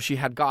row, so she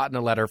had gotten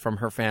a letter from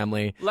her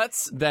family.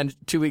 Then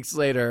 2 weeks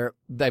later,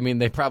 I mean,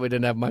 they probably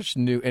didn't have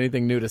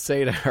anything new to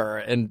say to her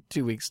in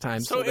 2 weeks'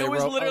 time. So they it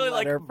was wrote literally a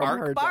letter like, from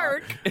her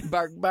bark, dog.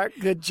 Bark, bark,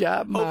 good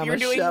job, Mama Hope you're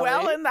doing Shelley.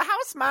 well in the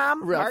house,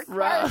 Mom. Ruff,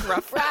 ruff.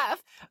 Ruff,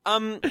 ruff.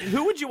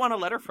 Who would you want a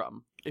letter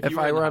from? If you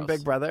were I in the were on house?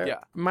 Big Brother? Yeah.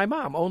 My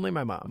mom, only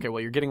my mom. Okay,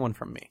 well, you're getting one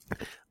from me.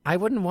 I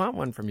wouldn't want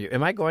one from you.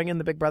 Am I going in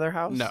the Big Brother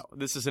house? No,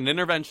 this is an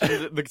intervention.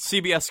 The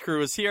CBS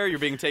crew is here. You're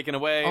being taken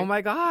away. Oh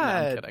my No, I'm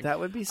God. kidding. That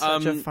would be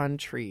such a fun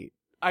treat.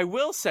 I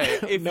will say,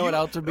 if know what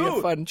else would be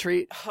a fun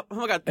treat? Oh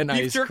my god, An beef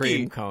ice jerky.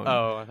 cream cone.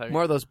 Oh, I thought you-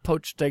 More of those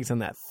poached eggs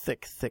and that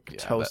thick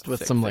toast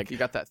with some you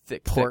got that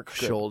thick pork thick,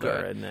 good,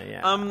 shoulder good. in there.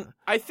 Yeah.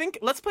 I think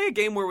let's play a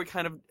game where we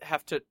kind of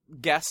have to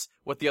guess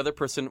what the other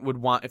person would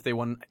want if they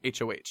won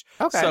HOH.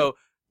 Okay. So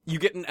you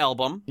get an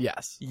album.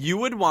 Yes. You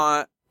would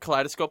want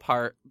Kaleidoscope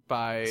Heart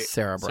by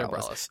Sarah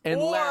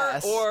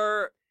Bareilles.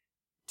 or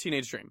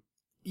Teenage Dream.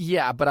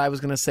 Yeah, but I was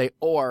gonna say,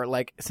 or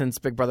like since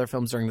Big Brother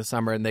films during the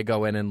summer and they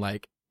go in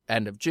like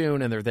end of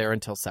June and they're there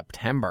until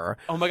September.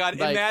 Oh my god!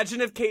 Like,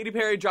 imagine if Katy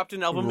Perry dropped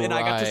an album and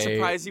I got to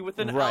surprise you with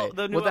the new Well,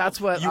 that's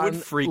album. what you would on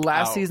freak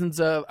last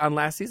out. on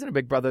last season of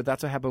Big Brother.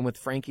 That's what happened with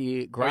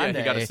Frankie Grande.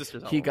 he got his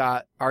sister's album. He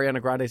got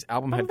Ariana Grande's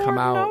album had Lord come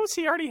out. knows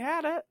he already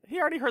had it. He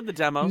already heard the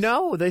demos.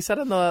 No, they said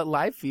on the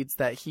live feeds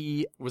that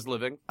he was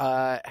living.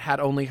 had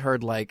only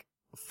heard like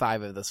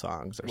 5 of the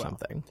songs or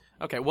something.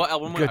 Okay, what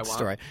album would I Good want?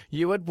 story.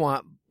 You would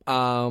want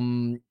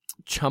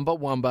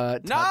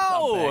Chumbawamba. No!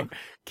 Tub Thumping.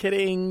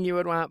 Kidding. You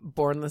would want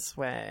Born This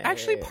Way.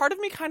 Actually, part of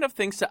me kind of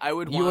thinks that I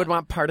would want... You would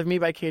want Part of Me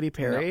by Katy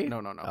Perry? No.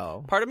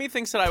 Oh. Part of me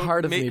thinks that I would...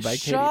 Part of Me by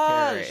Katy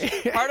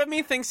Perry. Part of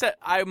me thinks that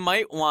I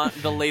might want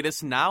the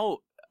latest now.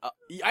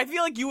 I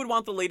feel like you would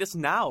want the latest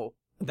now.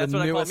 That's The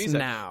what I call newest music.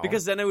 now.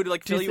 Because then it would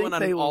like Do fill you you in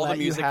think on they all let the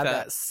music you have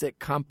that... that sick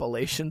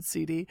compilation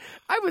CD?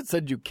 I would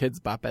send you Kids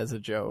Bop as a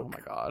joke. Oh my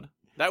god.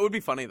 That would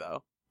be funny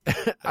though.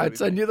 I'd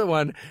send you the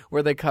one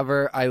where they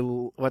cover I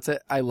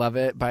Love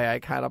It by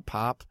Icona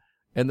Pop,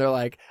 and they're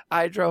like,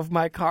 I drove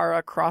my car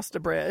across the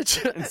bridge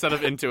Instead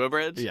of Into a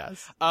Bridge.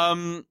 Yes.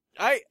 Right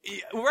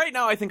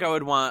now I think I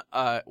would want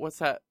what's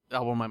that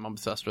album I'm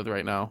obsessed with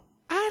right now?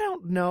 I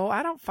don't know.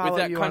 I don't follow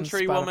that you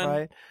country on Spotify.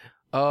 woman?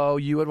 Oh,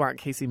 you would want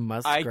Casey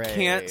Musgraves. I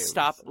can't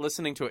stop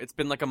listening to it. It's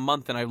been like a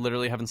month and I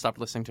literally haven't stopped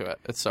listening to it.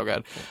 It's so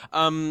good.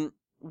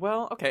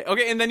 Well, okay,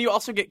 and then you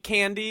also get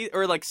candy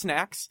or like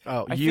snacks.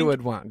 Oh, I you think-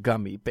 would want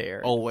gummy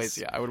bears. Always,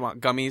 yeah. I would want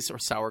gummies or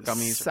sour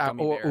gummies. Or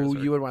gummy bears or...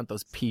 you would want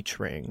those peach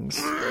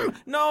rings.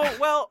 No,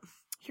 well,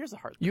 here's the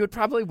hard thing. You would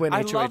probably win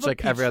I HOH love a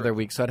like every peach other ring.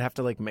 week, so I'd have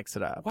to like mix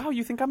it up. Wow,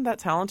 you think I'm that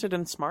talented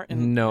and smart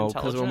and No,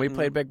 because when we intelligent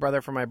played and- Big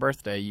Brother for my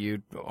birthday,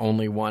 you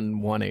only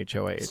won one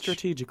HOH.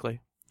 strategically.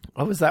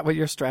 Oh, was that what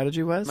your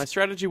strategy was? My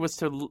strategy was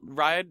to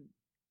ride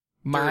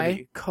My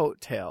dirty.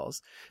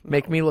 coattails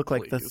make me look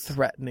like the please.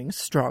 threatening,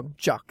 strong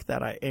jock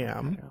that I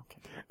am.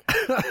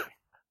 Okay.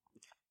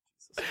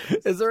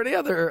 Is there any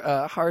other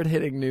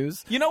hard-hitting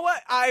news? You know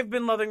what I've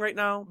been loving right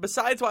now?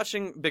 Besides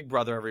watching Big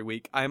Brother every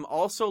week, I'm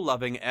also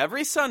loving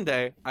every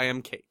Sunday I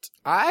Am Kate.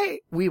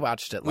 We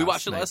watched it. We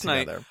watched it last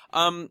night. together.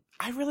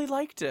 I really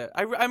liked it.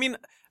 I mean,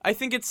 I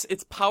think it's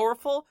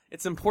powerful.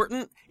 It's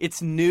important.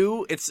 It's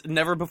new. It's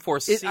never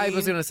before seen. I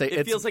was gonna say, it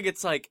it's- feels like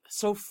it's like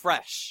so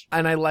fresh.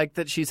 And I like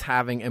that she's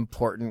having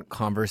important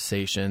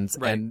conversations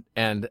Right.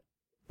 and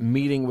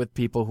meeting with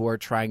people who are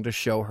trying to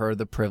show her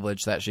the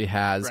privilege that she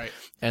has, Right.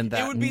 and It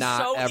that would be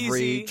not so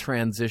every easy-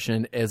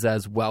 transition is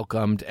as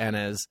welcomed and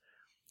as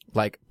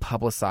like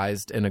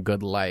publicized in a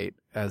good light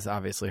as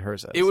obviously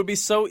hers is. It would be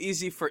so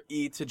easy for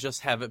E to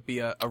just have it be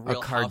a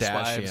Real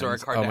Housewives or a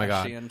Kardashians. Kardashian Oh my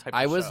God. type of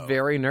I was show.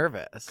 very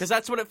nervous Because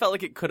that's what it felt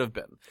like it could have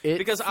been. It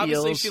Because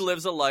obviously feels- she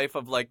lives a life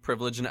of like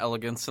privilege and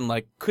elegance and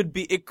like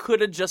it could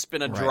have just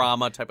been a Right.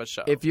 drama type of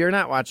show. If you're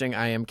not watching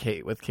I Am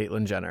Kate with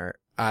Caitlyn Jenner,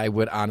 I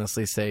would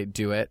honestly say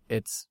do it.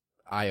 It's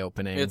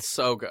eye-opening. It's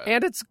so good.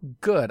 And it's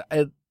good.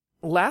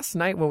 Last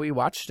night when we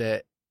watched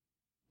it,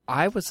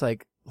 I was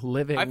like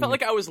living. I felt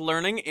like I was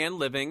learning and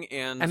living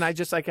and I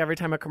just like every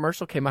time a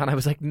commercial came on, I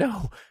was like,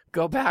 no,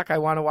 go back. I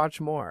want to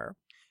watch more.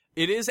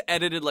 It is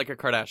edited like a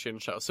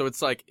Kardashian show. So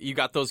it's like you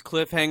got those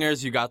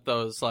cliffhangers, you got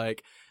those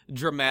like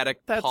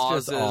dramatic That's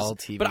pauses. just all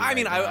TV. But I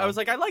mean, right now. I was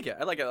like, I like it.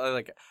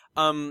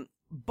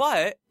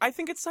 But I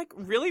think it's like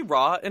really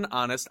raw and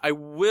honest. I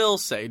will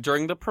say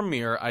during the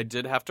premiere, I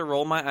did have to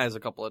roll my eyes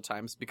a couple of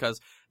times because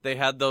they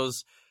had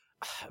those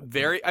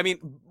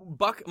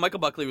Michael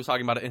Buckley was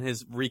talking about it in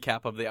his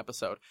recap of the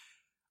episode.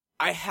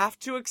 I have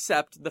to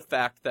accept the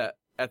fact that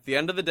at the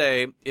end of the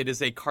day, it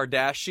is a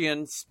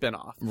Kardashian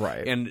spinoff.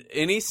 Right. And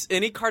any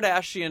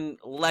Kardashian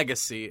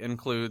legacy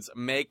includes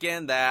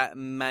making that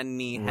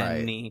money,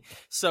 honey.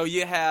 So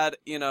you had,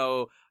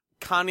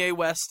 Kanye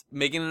West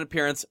making an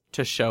appearance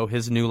to show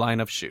his new line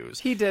of shoes.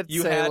 He did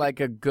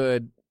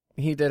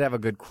he did have a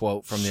good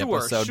quote from the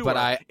episode,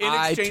 but in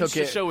I exchange took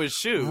to it show his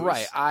shoes.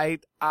 right.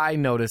 I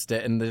noticed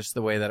it, and just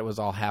the way that it was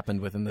all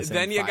happened within the same.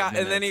 Then you 5 got,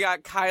 minutes. and then you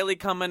got Kylie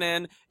coming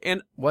in,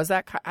 and was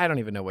that I don't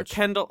even know which.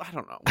 Kendall. I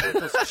don't know. One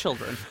of those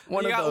children.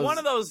 One you of got those- one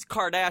of those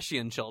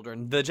Kardashian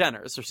children, the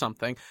Jenners or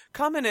something,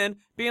 coming in,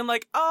 being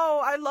like, "Oh,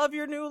 I love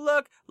your new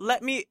look.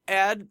 Let me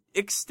add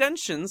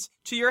extensions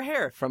to your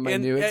hair From my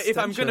and new if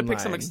I'm going to extension pick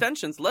some line."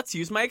 extensions, let's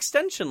use my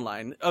extension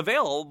line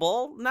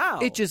available now."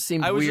 It just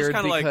seemed I was just weird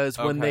kinda like, because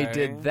when they okay.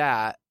 did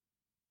that,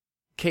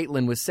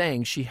 Caitlyn was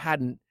saying she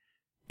hadn't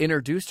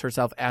introduced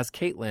herself as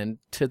Caitlyn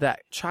to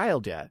that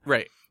child yet.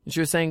 Right. And she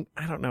was saying,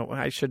 I don't know,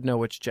 I should know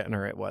which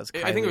Jenner it was.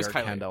 I think it was or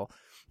Kylie. Kendall.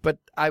 But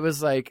I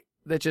was like,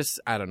 that just,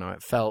 I don't know,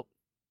 it felt,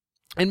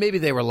 and maybe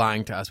they were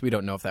lying to us. We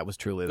don't know if that was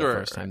truly the Right,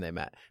 first time they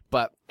met.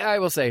 But I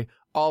will say,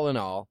 all in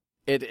all,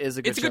 It is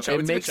a good show.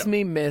 It makes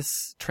me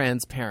miss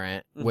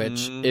Transparent,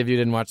 which, if you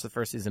didn't watch the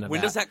first season of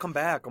when does that come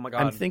back? Oh my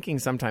God. I'm thinking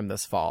sometime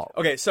this fall.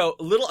 Okay, so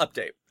little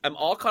update. I'm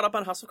all caught up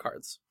on House of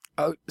Cards.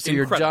 Oh, so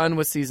you're done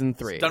with season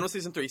 3. Done with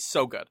season 3.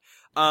 So good.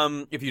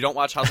 If you don't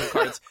watch House of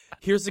Cards,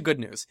 here's the good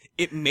news.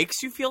 It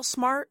makes you feel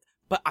smart,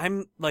 but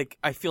I'm like,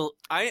 I know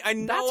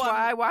That's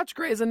why I watch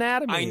Grey's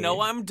Anatomy. I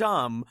know I'm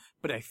dumb,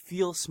 but I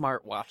feel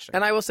smart watching.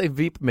 And I will say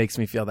Veep makes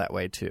me feel that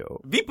way too.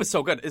 Veep was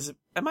so good.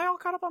 Am I all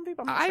caught up on Veep?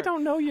 I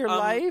don't know your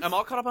life. I'm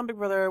all caught up on Big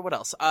Brother. What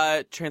else?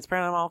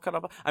 Transparent, I'm all caught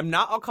up on. I'm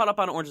not all caught up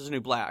on Orange is the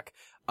New Black.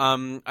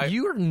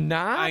 You're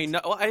not? I know.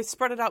 Well, I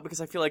spread it out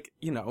because I feel like,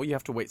 you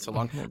have to wait so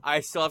long.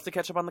 I still have to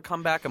catch up on The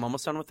Comeback. I'm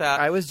almost done with that.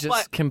 I was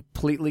just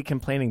completely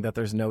complaining that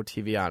there's no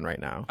TV on right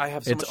now. I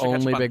have so much to It's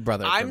only catch up Big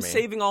Brother for me. I'm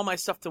saving all my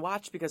stuff to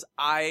watch because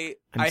I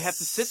have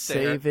to sit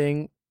there.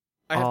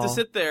 I have to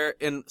sit there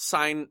and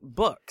sign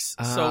books.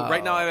 So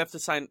right now I have to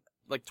sign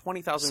like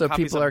 20,000 copies of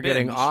So people are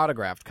getting Binge.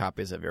 autographed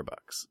copies of your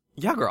books.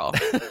 Yeah, girl.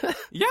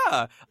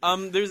 Yeah.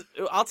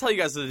 I'll tell you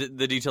guys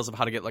the details of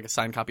how to get like a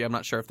signed copy. I'm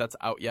not sure if that's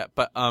out yet,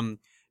 but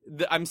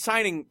I'm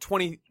signing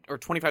 20 or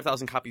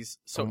 25,000 copies,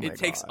 so it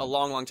takes a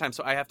long, long time.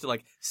 So I have to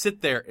like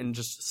sit there and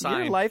just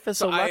sign. Your life is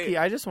so lucky.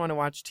 I just want to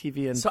watch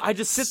TV and so I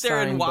just sit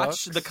there and watch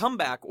books. The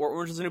Comeback or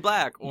Orange is the New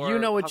Black or you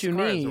know what House you of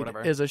Cards need or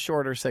whatever. is a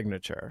shorter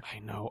signature. I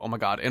know. Oh my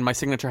God! And my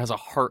signature has a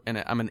heart in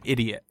it. I'm an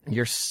idiot.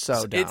 You're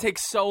so dumb. It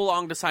takes so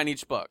long to sign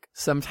each book.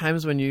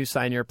 Sometimes when you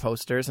sign your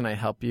posters and I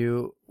help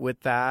you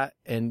with that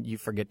and you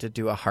forget to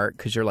do a heart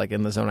because you're like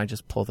in the zone, I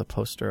just pull the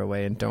poster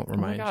away and don't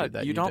remind you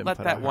that you don't didn't let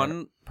put that a heart.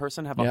 one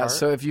person have a Yeah, heart.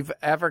 so if you've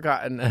ever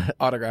gotten an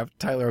autographed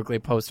Tyler Oakley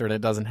poster and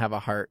it doesn't have a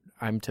heart,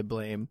 I'm to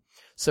blame.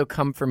 So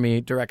come for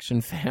me, Direction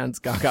fans,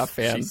 Gaga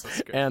fans,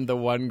 and the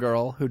one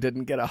girl who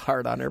didn't get a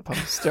heart on her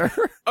poster.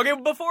 Okay,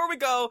 before we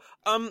go,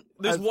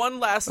 there's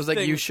one last thing. I was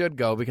like, you should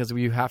go because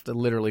you have to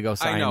literally go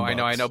sign books.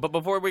 I know. But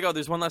before we go,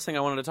 there's one last thing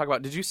I wanted to talk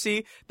about. Did you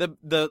see the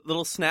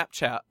little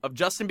Snapchat of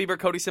Justin Bieber,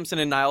 Cody Simpson,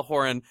 and Niall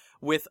Horan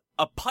with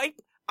a pipe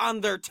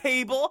on their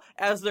table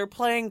as they're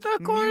playing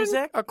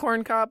music? A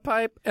corncob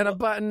pipe and a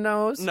button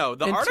nose. No,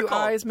 the and article... 2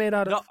 eyes made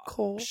out of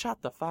coal.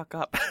 Shut the fuck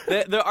up.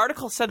 The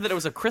article said that it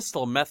was a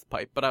crystal meth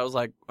pipe, but I was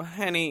like,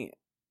 honey...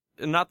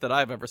 Not that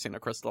I've ever seen a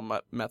crystal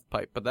meth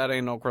pipe, but that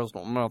ain't no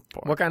crystal meth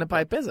pipe. What kind of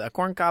pipe is it? A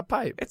corncob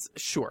pipe? It's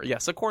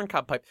yes, a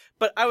corncob pipe.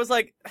 But I was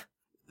like,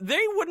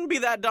 they wouldn't be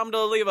that dumb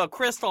to leave a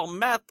crystal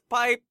meth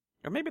pipe.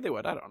 Or maybe they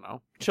would, I don't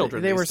know.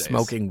 Children They were these days.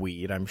 smoking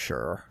weed, I'm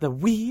sure. The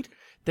weed?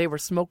 They were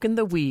smoking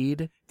the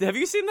weed. Have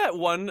you seen that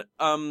one,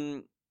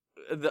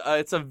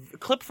 it's a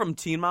clip from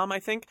Teen Mom,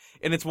 I think,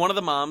 and it's one of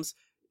the moms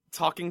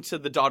talking to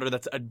the daughter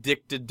that's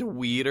addicted to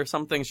weed or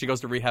something. She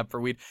goes to rehab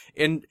for weed.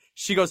 And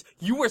she goes,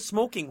 you were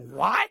smoking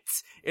what?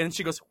 And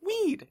she goes,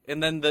 weed.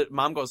 And then the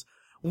mom goes,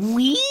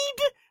 weed?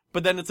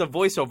 But then it's a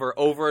voiceover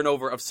over and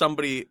over of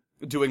somebody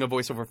doing a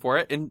voiceover for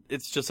it. And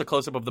it's just a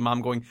close-up of the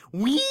mom going,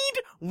 weed,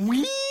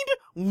 weed,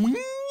 weed.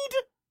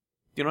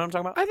 You know what I'm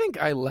talking about? I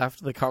think I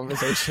left the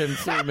conversation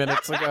 3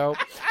 minutes ago.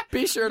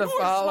 Be sure to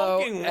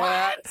follow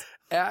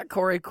at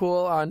Corey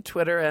Cool on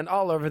Twitter and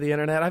all over the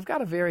internet. I've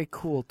got a very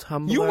cool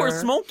Tumblr. You were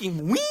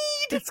smoking weed?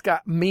 It's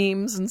got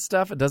memes and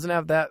stuff. It doesn't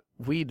have that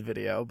weed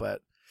video,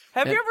 but...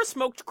 Have you ever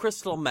smoked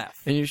crystal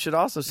meth? And you should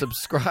also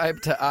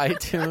subscribe to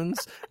iTunes.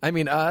 I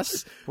mean,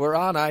 us. We're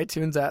on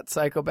iTunes at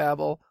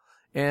Psychobabble.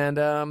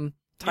 And,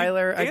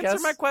 Tyler, I guess...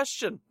 Answer my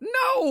question.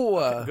 No!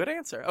 Okay, good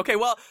answer. Okay,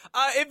 well,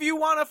 if you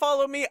want to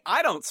follow me,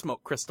 I don't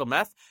smoke crystal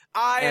meth.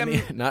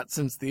 Not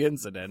since the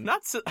incident.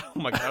 Oh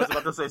my God, I was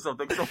about to say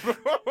something.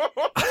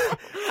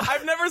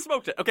 I've never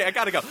smoked it. Okay, I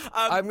gotta go.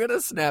 I'm gonna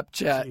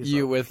Snapchat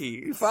you with...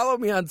 peace. Follow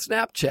me on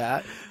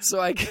Snapchat so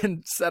I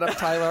can set up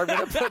Tyler. I'm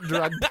gonna put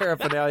drug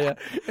paraphernalia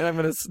and I'm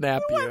gonna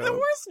snap you. The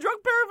worst drug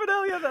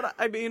paraphernalia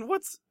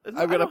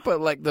I'm gonna put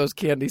like those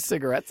candy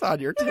cigarettes on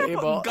your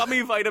table. Put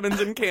gummy vitamins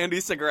and candy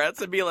cigarettes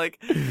and be like,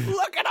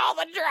 look at all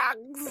the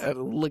drugs.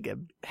 Look at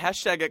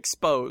 #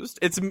 exposed.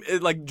 It's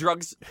like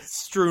drugs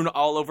strewn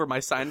all over my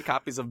signed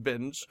copies of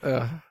Binge.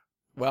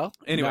 Well,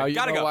 anyway, now you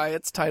gotta know go. why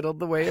it's titled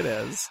the way it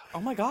is. Oh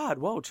my God,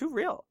 whoa, too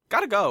real.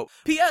 Gotta go.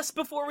 P.S.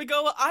 Before we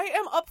go, I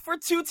am up for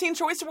 2 Teen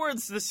Choice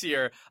Awards this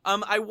year.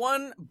 I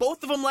won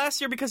both of them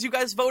last year because you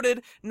guys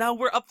voted. Now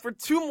we're up for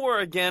 2 more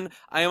again.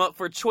 I am up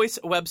for Choice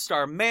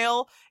Webstar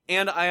Male,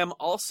 and I am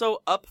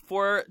also up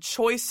for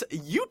Choice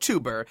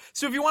YouTuber.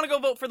 So if you want to go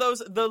vote for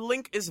those, the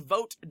link is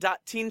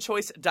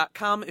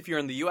vote.teenchoice.com if you're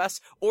in the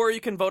US, or you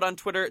can vote on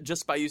Twitter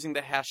just by using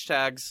the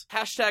hashtags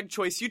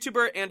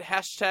 #ChoiceYouTuber and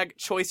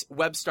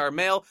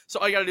 #ChoiceWebstarMale. So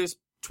all you gotta do is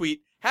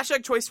tweet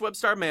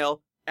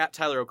 #ChoiceWebstarMale at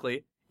Tyler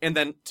Oakley, and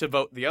then to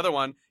vote the other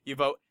one, you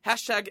vote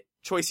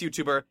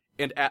 #ChoiceYouTuber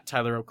and at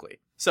Tyler Oakley.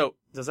 So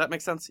does that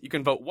make sense? You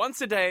can vote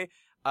once a day,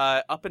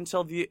 up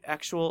until the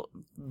actual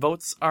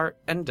votes are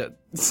ended.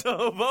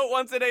 So vote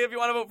once a day if you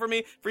want to vote for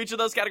me for each of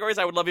those categories.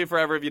 I would love you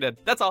forever if you did.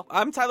 That's all.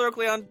 I'm Tyler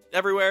Oakley on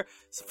everywhere.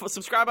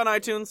 Subscribe on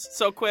iTunes.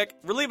 So quick.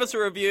 Leave us a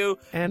review.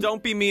 And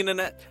don't be mean in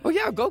it. Oh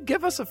yeah, go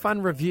give us a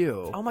fun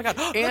review. Oh my God.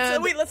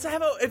 Let's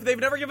have if they've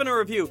never given a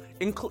review,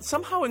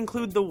 somehow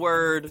include the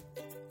word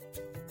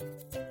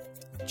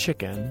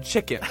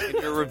chicken.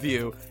 in your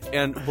review,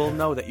 and we'll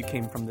know that you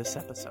came from this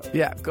episode.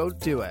 Yeah, go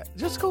do it.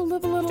 Just go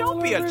live a little.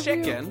 Don't be a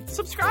review. chicken.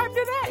 Subscribe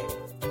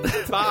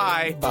today.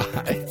 Bye.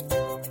 Bye.